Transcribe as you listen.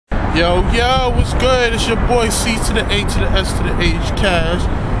Yo, what's good? It's your boy C to the A to the S to the H Cash,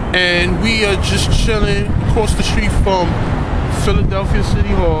 and we are just chilling across the street from Philadelphia City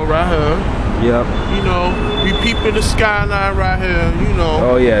Hall right here. Yep. You know, we peeping the skyline right here. You know.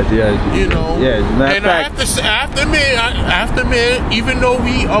 Oh yeah. You know. Yeah. And I have to admit, even though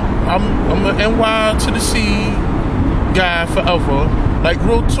I'm an NY to the C guy forever. Like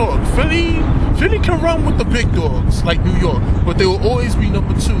real talk, Philly can run with the big dogs like New York, but they will always be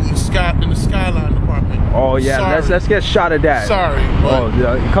number 2 in the skyline department. Oh yeah, sorry. let's get a shot at that. Sorry. Oh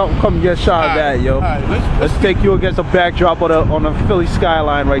yeah, come get a shot at that, yo. Let's take you against the backdrop on the Philly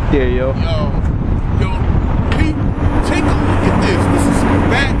Skyline right there, yo. Pete, take a look at this. This is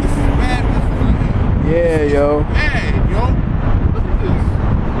bad. This is bad. Yeah, yo. Hey, yo. Look at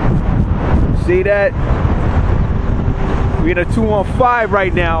this. See that? We in a 215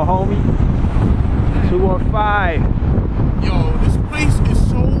 right now, homie. 215. Yo, this place is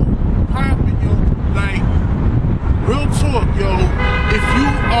so poppin', yo. Like, real talk, yo.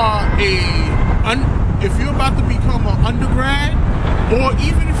 If you're about to become an undergrad, or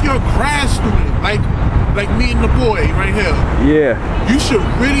even if you're a grad student, like me and the boy right here. Yeah. You should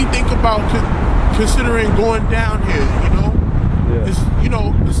really think about considering going down here, you know? Yeah. It's, you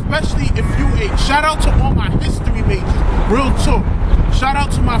know, especially if you shout out to all my history majors, real talk. Shout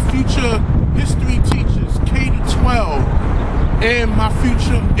out to my future history teachers, K-12, and my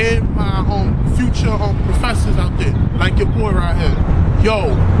future professors out there, like your boy right here.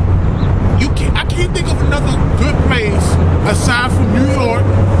 Yo, I can't think of another good place aside from New York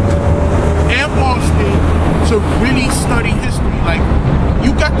and Boston to really study history. Like,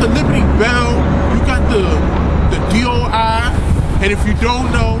 you got the Liberty Bell, you got the DOI. And if you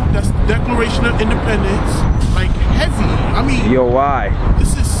don't know, that's the Declaration of Independence. Like, heavy. I mean, DOI.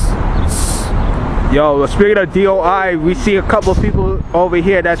 This is. Yo, speaking of DOI, we see a couple of people over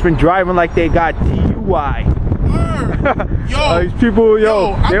here that's been driving like they got DUI. Yo, these people, they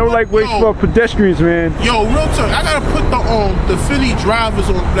don't like wait for pedestrians, man. Yo, real talk, I gotta put the Philly drivers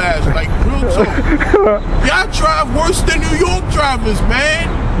on blast. Like, real talk. Y'all drive worse than New York drivers, man.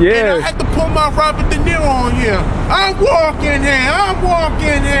 Yeah. And I had to pull my Robert De Niro on here. I'm walking here.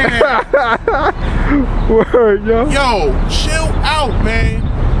 Word, yo. Yo, chill out, man.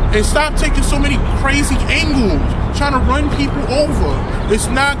 And stop taking so many crazy angles, trying to run people over. It's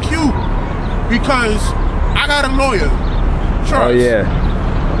not cute. Because I got a lawyer. Trust.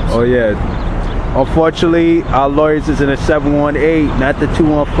 Oh yeah. Unfortunately, our lawyers is in a 718, not the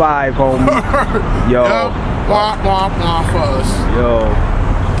 215, homie. Yo. Wah for us. Yo.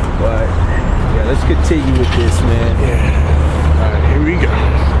 But yeah, let's continue with this, man. Yeah. Alright, here we go.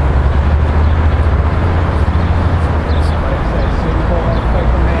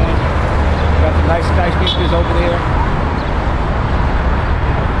 Got the nice skyscrapers over there.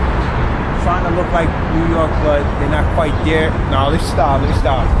 Trying to look like New York, but they're not quite there. No, let's stop.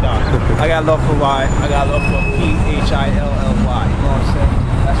 No. I got love for Y. I got love for PHILLY. You know what I'm saying?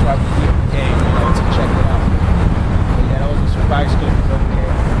 That's why we came, to check it out. But yeah, those are some skyscrapers over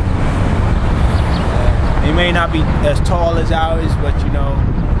there. They may not be as tall as ours, but you know,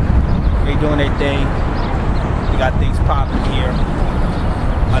 they doing their thing. We got things popping here.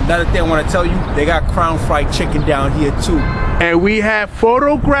 Another thing I want to tell you, they got crown fried chicken down here too. And we have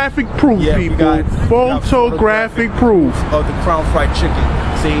photographic proof, people. We got photographic proof of the crown fried chicken.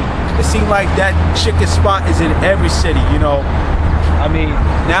 See, it seems like that chicken spot is in every city, you know. I mean,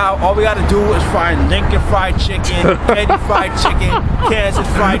 now all we got to do is find Lincoln fried chicken, Eddie fried chicken, Kansas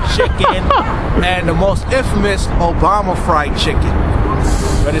fried chicken, and the most infamous Obama fried chicken.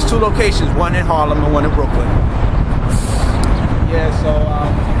 But there's 2 locations, one in Harlem and one in Brooklyn. Yeah, so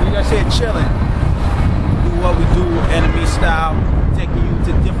we just here chilling. Do what we do, N.M.E style, taking you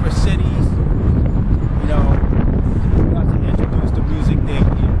to different cities. You know, about to introduce the music thing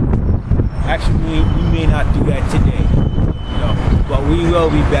here. Actually, we may not do that today, you know, but we will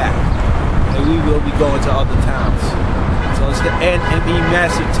be back, and we will be going to other towns. So it's the N.M.E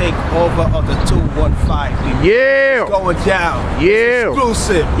massive takeover of the 215. Yeah. It's going down. Yeah. It's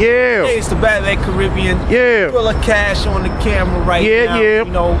exclusive. Yeah. Hey, it's the Batman Caribbean. Yeah. Full of cash on the camera right now. Yeah. You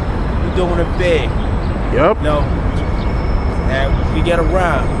know, we're doing it big. Yep. You know, and we get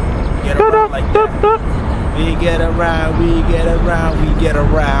around. We get around like that. We get around.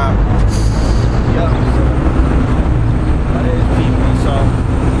 Yep. But it is people. So,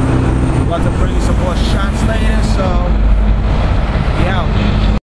 we're about to bring you some more shots later. So, we out.